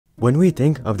When we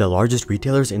think of the largest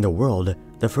retailers in the world,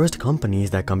 the first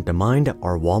companies that come to mind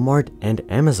are Walmart and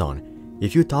Amazon.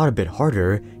 If you thought a bit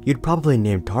harder, you'd probably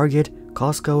name Target,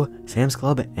 Costco, Sam's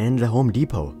Club, and the Home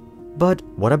Depot. But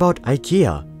what about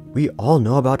IKEA? We all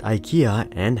know about IKEA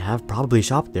and have probably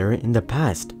shopped there in the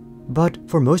past. But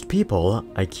for most people,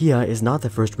 IKEA is not the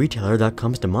first retailer that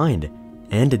comes to mind.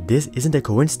 And this isn't a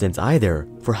coincidence either.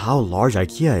 For how large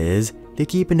IKEA is, they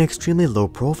keep an extremely low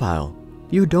profile.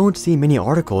 You don't see many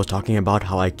articles talking about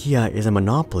how IKEA is a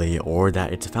monopoly or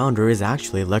that its founder is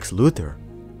actually Lex Luthor.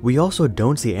 We also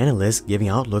don't see analysts giving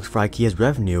outlooks for IKEA's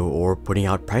revenue or putting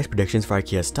out price predictions for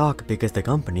IKEA stock because the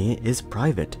company is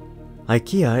private.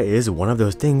 IKEA is one of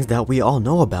those things that we all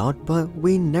know about, but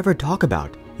we never talk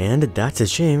about. And that's a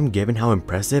shame given how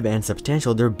impressive and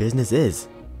substantial their business is.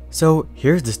 So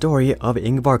here's the story of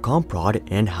Ingvar Kamprad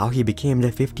and how he became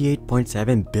the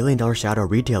 $58.7 billion shadow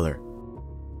retailer.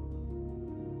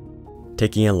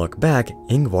 Taking a look back,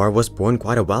 Ingvar was born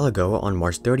quite a while ago on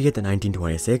March 30th,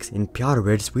 1926 in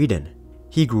Pjärryd, Sweden.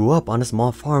 He grew up on a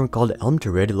small farm called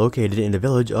Elmteryd located in the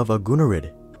village of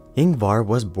Agunnaryd. Ingvar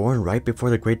was born right before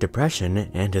the Great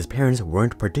Depression and his parents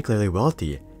weren't particularly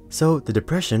wealthy, so the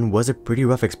depression was a pretty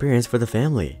rough experience for the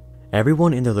family.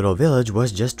 Everyone in the little village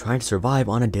was just trying to survive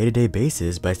on a day-to-day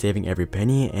basis by saving every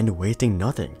penny and wasting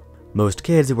nothing. Most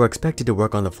kids were expected to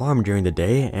work on the farm during the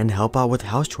day and help out with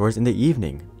house chores in the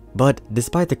evening. But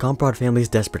despite the Kamprad family's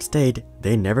desperate state,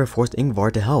 they never forced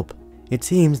Ingvar to help. It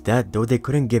seems that though they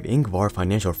couldn't give Ingvar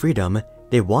financial freedom,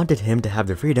 they wanted him to have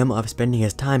the freedom of spending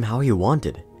his time how he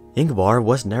wanted. Ingvar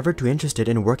was never too interested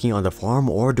in working on the farm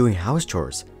or doing house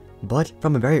chores, but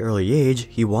from a very early age,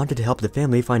 he wanted to help the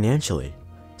family financially.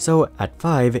 So at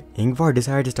 5, Ingvar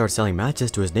decided to start selling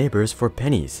matches to his neighbors for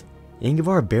pennies.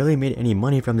 Ingvar barely made any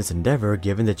money from this endeavor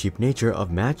given the cheap nature of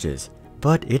matches.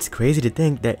 But it's crazy to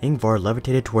think that Ingvar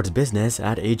levitated towards business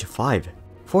at age 5.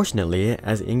 Fortunately,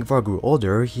 as Ingvar grew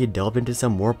older, he delved into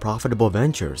some more profitable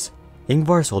ventures.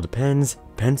 Ingvar sold pens,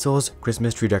 pencils,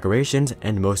 Christmas tree decorations,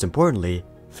 and most importantly,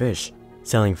 fish.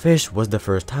 Selling fish was the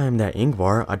first time that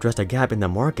Ingvar addressed a gap in the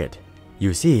market.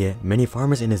 You see, many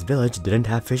farmers in his village didn't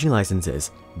have fishing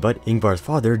licenses, but Ingvar's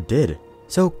father did.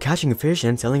 So catching fish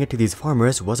and selling it to these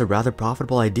farmers was a rather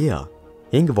profitable idea.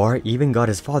 Ingvar even got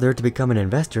his father to become an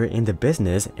investor in the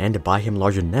business and buy him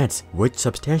larger nets, which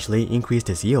substantially increased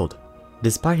his yield.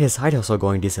 Despite his side hustle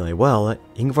going decently well,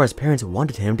 Ingvar's parents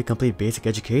wanted him to complete basic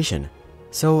education.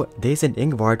 So they sent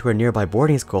Ingvar to a nearby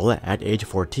boarding school at age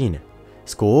 14.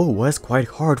 School was quite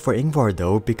hard for Ingvar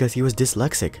though because he was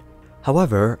dyslexic.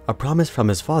 However, a promise from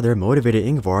his father motivated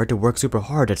Ingvar to work super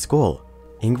hard at school.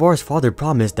 Ingvar's father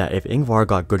promised that if Ingvar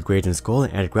got good grades in school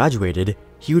and graduated,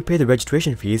 he would pay the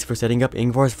registration fees for setting up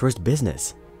Ingvar's first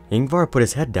business. Ingvar put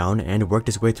his head down and worked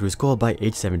his way through school by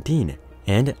age 17.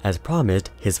 And as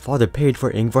promised, his father paid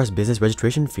for Ingvar's business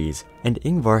registration fees, and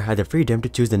Ingvar had the freedom to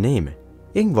choose the name.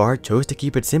 Ingvar chose to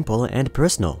keep it simple and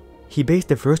personal. He based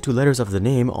the first 2 letters of the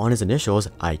name on his initials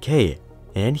IK,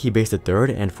 and he based the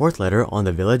 3rd and 4th letter on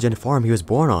the village and farm he was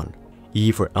born on,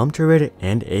 E for Elmteryd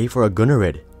and A for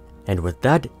Agunnaryd. And with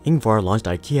that, Ingvar launched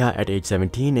IKEA at age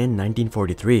 17 in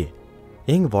 1943.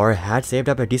 Ingvar had saved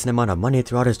up a decent amount of money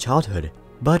throughout his childhood,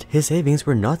 but his savings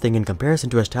were nothing in comparison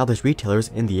to established retailers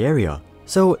in the area.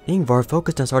 So Ingvar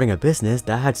focused on starting a business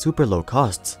that had super low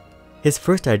costs. His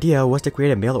first idea was to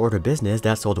create a mail-order business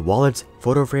that sold wallets,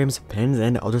 photo frames, pens,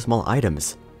 and other small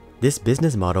items. This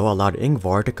business model allowed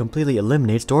Ingvar to completely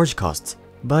eliminate storage costs.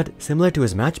 But similar to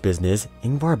his match business,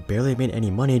 Ingvar barely made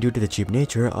any money due to the cheap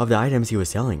nature of the items he was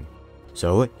selling.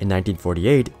 So in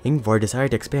 1948, Ingvar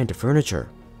decided to expand to furniture.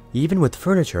 Even with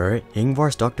furniture,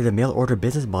 Ingvar stuck to the mail-order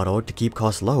business model to keep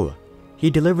costs low. He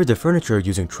delivered the furniture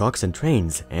using trucks and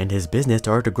trains, and his business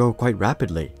started to grow quite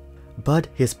rapidly. But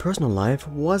his personal life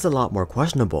was a lot more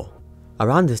questionable.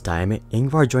 Around this time,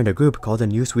 Ingvar joined a group called the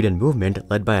New Sweden Movement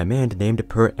led by a man named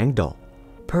Per Engdahl.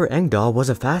 Per Engdahl was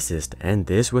a fascist, and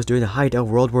this was during the height of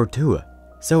World War II.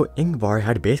 So Ingvar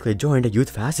had basically joined a youth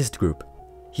fascist group.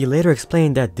 He later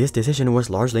explained that this decision was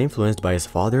largely influenced by his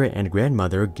father and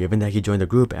grandmother given that he joined the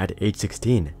group at age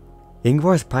 16.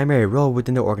 Ingvar's primary role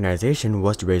within the organization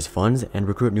was to raise funds and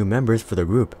recruit new members for the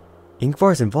group.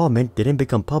 Ingvar's involvement didn't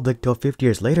become public till 50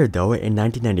 years later though in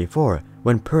 1994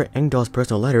 when Per Engdahl's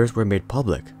personal letters were made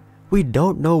public. We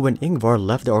don't know when Ingvar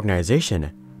left the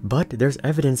organization, but there's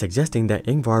evidence suggesting that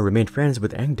Ingvar remained friends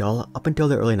with Engdahl up until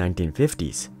the early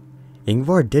 1950s.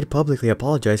 Ingvar did publicly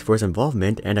apologize for his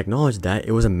involvement and acknowledged that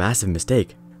it was a massive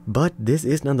mistake, but this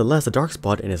is nonetheless a dark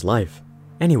spot in his life.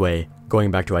 Anyway,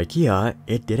 going back to IKEA,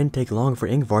 it didn't take long for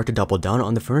Ingvar to double down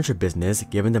on the furniture business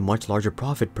given the much larger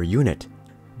profit per unit.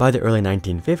 By the early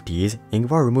 1950s,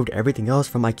 Ingvar removed everything else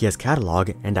from IKEA's catalog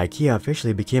and IKEA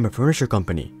officially became a furniture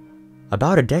company.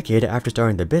 About a decade after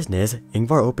starting the business,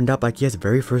 Ingvar opened up IKEA's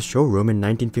very first showroom in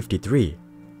 1953.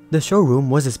 The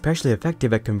showroom was especially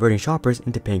effective at converting shoppers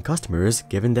into paying customers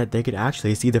given that they could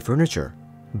actually see the furniture.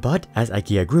 But as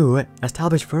IKEA grew,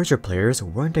 established furniture players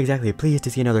weren't exactly pleased to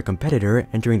see another competitor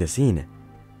entering the scene.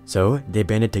 So they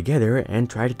banded together and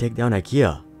tried to take down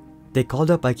IKEA. They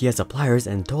called up IKEA suppliers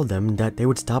and told them that they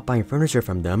would stop buying furniture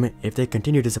from them if they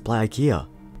continued to supply IKEA.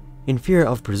 In fear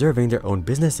of preserving their own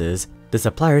businesses, the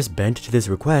suppliers bent to this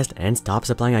request and stopped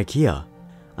supplying IKEA.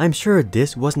 I'm sure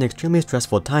this was an extremely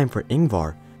stressful time for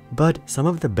Ingvar, but some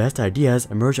of the best ideas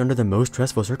emerged under the most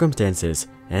stressful circumstances,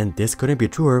 and this couldn't be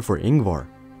truer for Ingvar.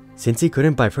 Since he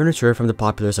couldn't buy furniture from the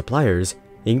popular suppliers,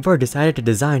 Ingvar decided to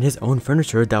design his own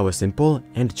furniture that was simple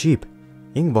and cheap.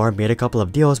 Ingvar made a couple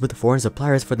of deals with foreign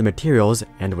suppliers for the materials,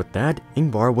 and with that,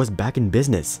 Ingvar was back in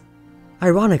business.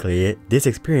 Ironically, this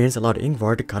experience allowed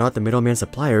Ingvar to cut out the middleman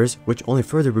suppliers, which only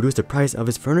further reduced the price of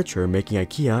his furniture, making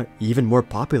IKEA even more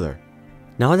popular.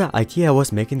 Now that IKEA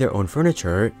was making their own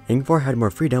furniture, Ingvar had more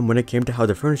freedom when it came to how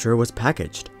the furniture was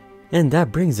packaged. And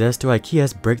that brings us to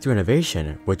IKEA's breakthrough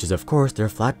innovation, which is of course their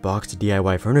flat-boxed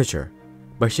DIY furniture.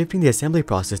 By shifting the assembly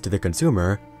process to the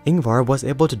consumer, Ingvar was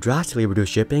able to drastically reduce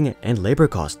shipping and labor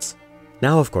costs.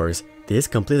 Now of course, this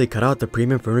completely cut out the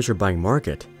premium furniture buying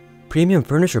market. Premium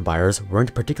furniture buyers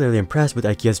weren't particularly impressed with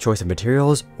IKEA's choice of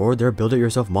materials or their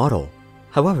build-it-yourself model.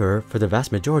 However, for the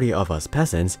vast majority of us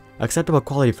peasants, acceptable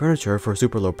quality furniture for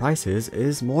super low prices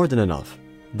is more than enough.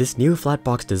 This new flat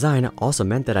box design also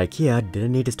meant that IKEA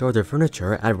didn't need to store their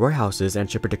furniture at warehouses and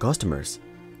ship it to customers.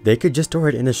 They could just store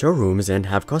it in the showrooms and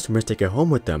have customers take it home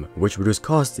with them, which reduced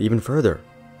costs even further.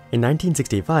 In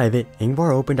 1965,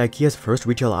 Ingvar opened IKEA's first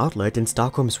retail outlet in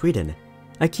Stockholm, Sweden.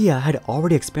 IKEA had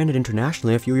already expanded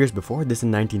internationally a few years before this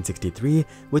in 1963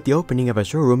 with the opening of a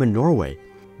showroom in Norway.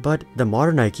 But the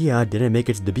modern IKEA didn't make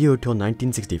its debut till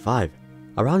 1965.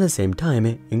 Around the same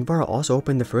time, Ingvar also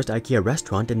opened the first IKEA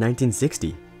restaurant in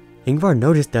 1960. Ingvar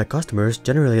noticed that customers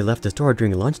generally left the store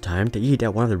during lunchtime to eat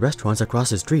at one of the restaurants across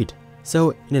the street.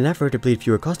 So, in an effort to bleed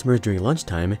fewer customers during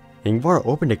lunchtime, Ingvar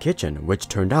opened a kitchen, which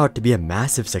turned out to be a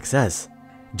massive success.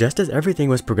 Just as everything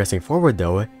was progressing forward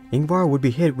though, Ingvar would be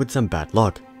hit with some bad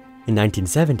luck. In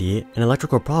 1970, an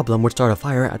electrical problem would start a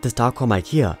fire at the Stockholm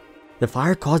IKEA. The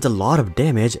fire caused a lot of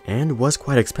damage and was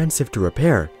quite expensive to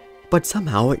repair, but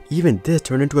somehow even this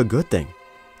turned into a good thing.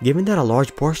 Given that a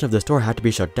large portion of the store had to be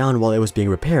shut down while it was being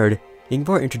repaired,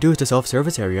 Ingvar introduced a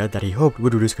self-service area that he hoped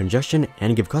would reduce congestion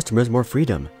and give customers more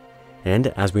freedom. And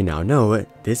as we now know,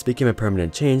 this became a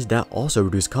permanent change that also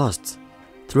reduced costs.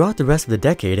 Throughout the rest of the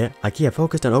decade, IKEA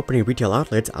focused on opening retail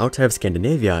outlets outside of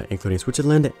Scandinavia, including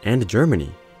Switzerland and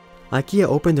Germany. IKEA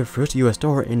opened their first US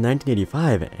store in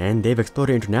 1985, and they've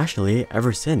exploded internationally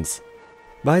ever since.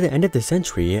 By the end of the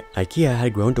century, IKEA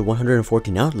had grown to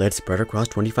 114 outlets spread across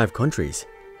 25 countries.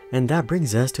 And that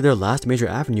brings us to their last major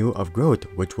avenue of growth,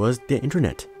 which was the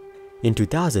internet. In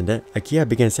 2000, IKEA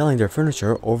began selling their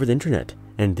furniture over the internet,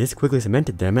 and this quickly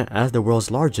cemented them as the world's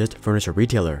largest furniture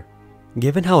retailer.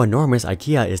 Given how enormous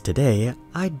IKEA is today,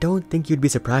 I don't think you'd be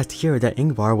surprised to hear that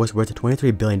Ingvar was worth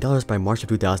 $23 billion by March of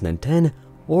 2010,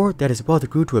 or that his wealth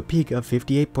grew to a peak of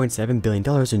 $58.7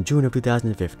 billion in June of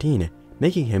 2015,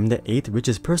 making him the 8th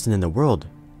richest person in the world.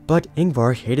 But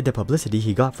Ingvar hated the publicity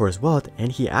he got for his wealth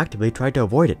and he actively tried to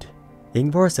avoid it.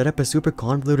 Ingvar set up a super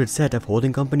convoluted set of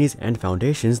holding companies and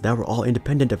foundations that were all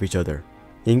independent of each other.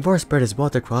 Ingvar spread his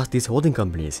wealth across these holding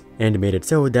companies and made it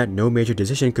so that no major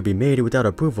decision could be made without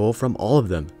approval from all of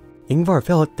them. Ingvar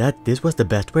felt that this was the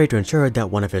best way to ensure that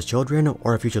one of his children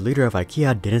or a future leader of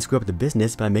IKEA didn't screw up the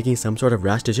business by making some sort of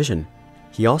rash decision.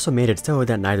 He also made it so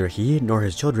that neither he nor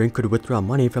his children could withdraw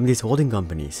money from these holding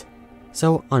companies.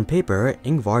 So, on paper,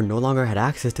 Ingvar no longer had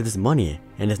access to this money,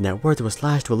 and his net worth was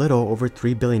slashed to a little over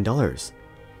 $3 billion.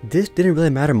 This didn't really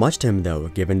matter much to him though,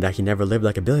 given that he never lived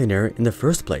like a billionaire in the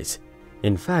first place.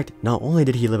 In fact, not only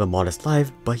did he live a modest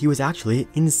life, but he was actually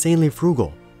insanely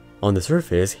frugal. On the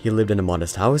surface, he lived in a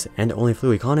modest house and only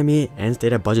flew economy and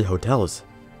stayed at budget hotels.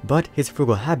 But his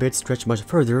frugal habits stretched much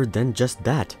further than just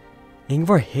that.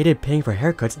 Ingvar hated paying for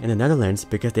haircuts in the Netherlands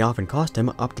because they often cost him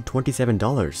up to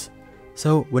 $27.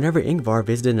 So whenever Ingvar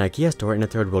visited an IKEA store in a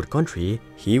third world country,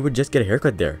 he would just get a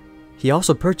haircut there. He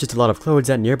also purchased a lot of clothes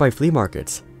at nearby flea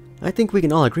markets. I think we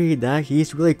can all agree that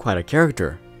he's really quite a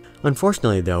character.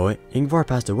 Unfortunately though, Ingvar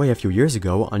passed away a few years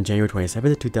ago on January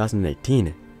 27,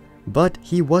 2018. But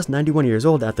he was 91 years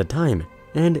old at the time,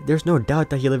 and there's no doubt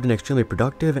that he lived an extremely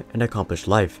productive and accomplished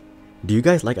life. Do you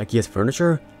guys like IKEA's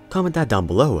furniture? Comment that down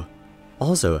below.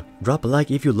 Also, drop a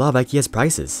like if you love IKEA's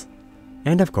prices.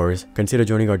 And of course, consider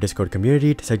joining our Discord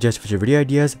community to suggest future video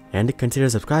ideas and consider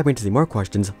subscribing to see more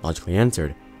questions logically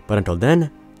answered. But until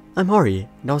then, I'm Hari,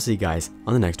 and I'll see you guys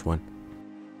on the next one.